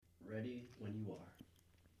when you are.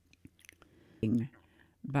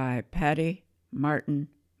 By Patty Martin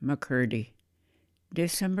McCurdy,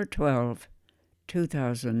 December 12,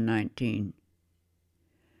 2019.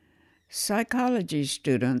 Psychology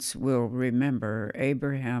students will remember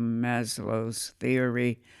Abraham Maslow's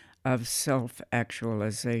theory of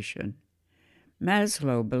self-actualization.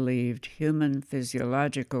 Maslow believed human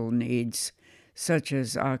physiological needs, such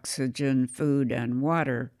as oxygen, food, and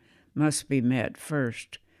water, must be met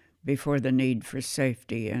first before the need for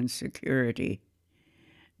safety and security.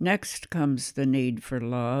 Next comes the need for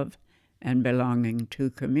love and belonging to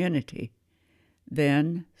community.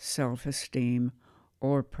 Then self-esteem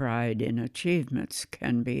or pride in achievements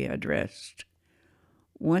can be addressed.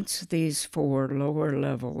 Once these four lower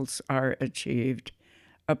levels are achieved,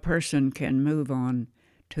 a person can move on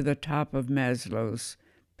to the top of Maslow's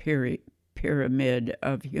pyramid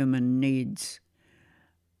of human needs.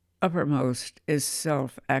 Uppermost is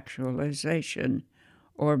self-actualization,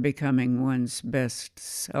 or becoming one's best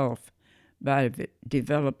self by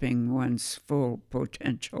developing one's full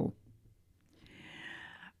potential.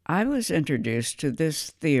 I was introduced to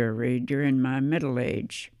this theory during my middle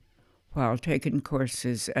age while taking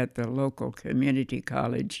courses at the local community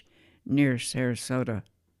college near Sarasota.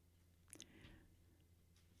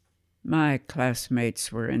 My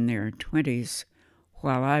classmates were in their 20s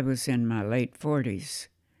while I was in my late 40s.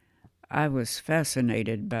 I was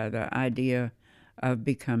fascinated by the idea of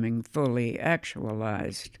becoming fully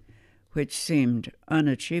actualized, which seemed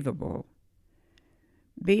unachievable.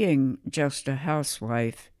 Being just a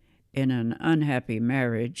housewife in an unhappy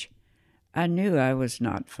marriage, I knew I was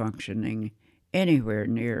not functioning anywhere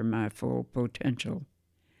near my full potential.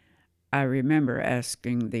 I remember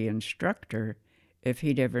asking the instructor if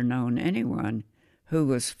he'd ever known anyone who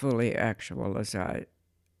was fully actualized.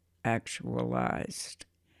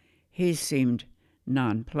 He seemed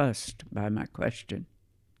nonplussed by my question.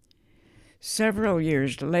 Several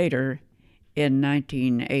years later, in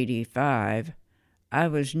 1985, I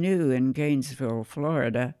was new in Gainesville,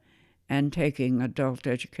 Florida, and taking adult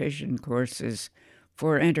education courses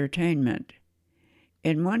for entertainment.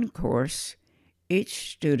 In one course,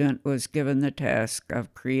 each student was given the task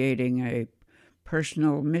of creating a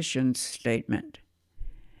personal mission statement.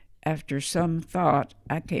 After some thought,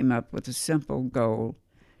 I came up with a simple goal: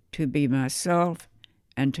 to be myself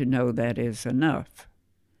and to know that is enough.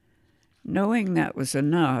 Knowing that was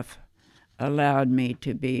enough allowed me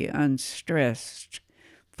to be unstressed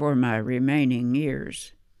for my remaining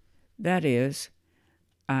years. That is,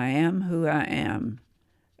 I am who I am,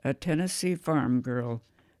 a Tennessee farm girl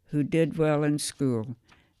who did well in school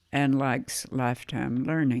and likes lifetime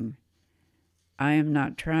learning. I am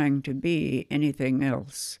not trying to be anything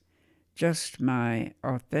else, just my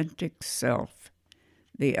authentic self.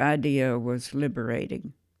 The idea was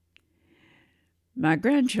liberating. My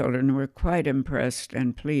grandchildren were quite impressed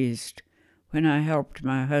and pleased when I helped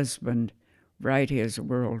my husband write his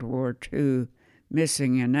World War II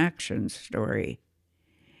missing in action story.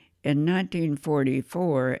 In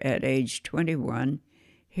 1944, at age 21,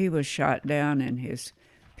 he was shot down in his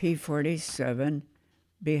P-47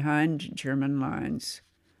 behind German lines.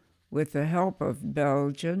 With the help of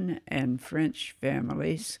Belgian and French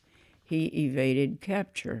families, he evaded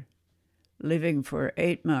capture, living for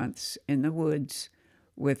 8 months in the woods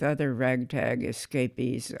with other ragtag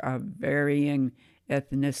escapees of varying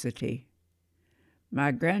ethnicity.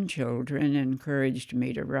 My grandchildren encouraged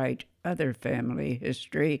me to write other family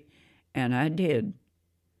history, and I did.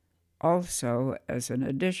 Also, as an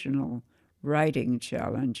additional writing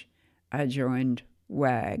challenge, I joined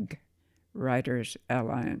WAG, Writers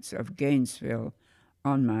Alliance of Gainesville,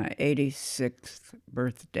 on my 86th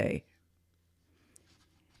birthday.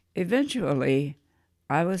 Eventually,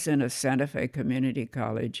 I was in a Santa Fe Community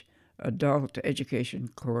College adult education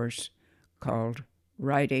course called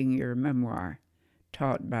Writing Your Memoir,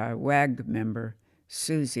 taught by WAG member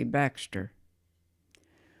Susie Baxter.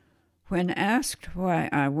 When asked why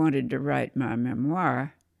I wanted to write my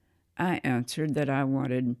memoir, I answered that I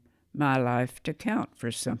wanted my life to count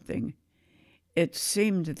for something. It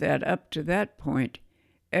seemed that up to that point,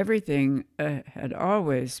 everything had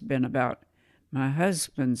always been about my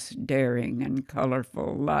husband's daring and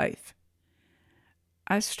colorful life.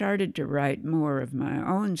 I started to write more of my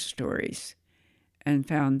own stories and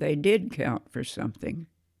found they did count for something.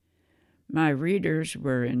 My readers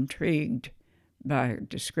were intrigued by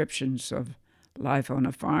descriptions of life on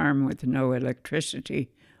a farm with no electricity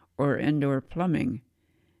or indoor plumbing,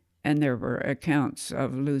 and there were accounts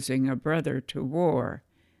of losing a brother to war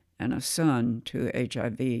and a son to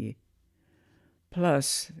HIV.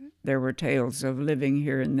 Plus, there were tales of living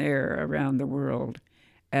here and there around the world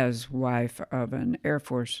as wife of an Air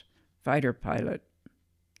Force fighter pilot.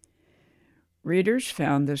 Readers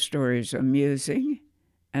found the stories amusing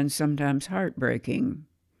and sometimes heartbreaking.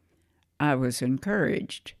 I was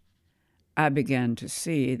encouraged. I began to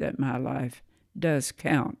see that my life does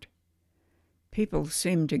count. People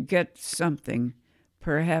seem to get something,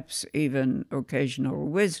 perhaps even occasional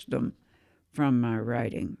wisdom, from my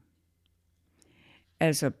writing.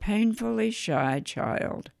 As a painfully shy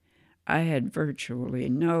child, I had virtually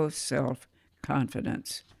no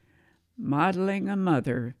self-confidence, modeling a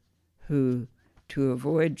mother who, to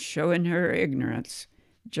avoid showing her ignorance,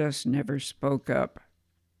 just never spoke up.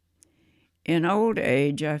 In old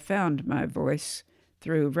age, I found my voice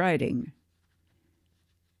through writing.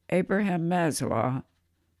 Abraham Maslow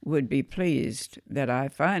would be pleased that I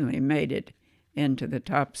finally made it into the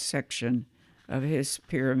top section of his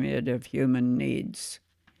pyramid of human needs.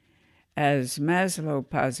 As Maslow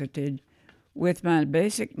posited, with my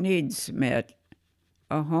basic needs met,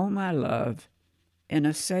 a home I love, in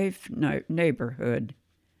a safe neighborhood,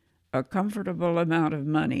 a comfortable amount of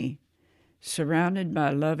money, surrounded by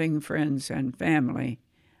loving friends and family,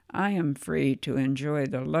 I am free to enjoy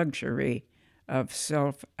the luxury of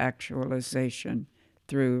self-actualization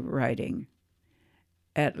through writing.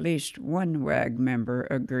 At least one WAG member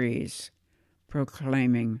agrees,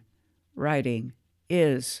 proclaiming, writing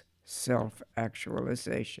is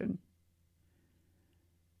self-actualization.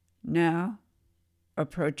 Now,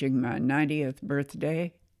 approaching my 90th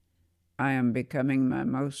birthday, I am becoming my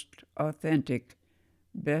most authentic,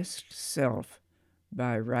 best self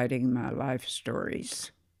by writing my life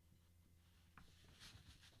stories.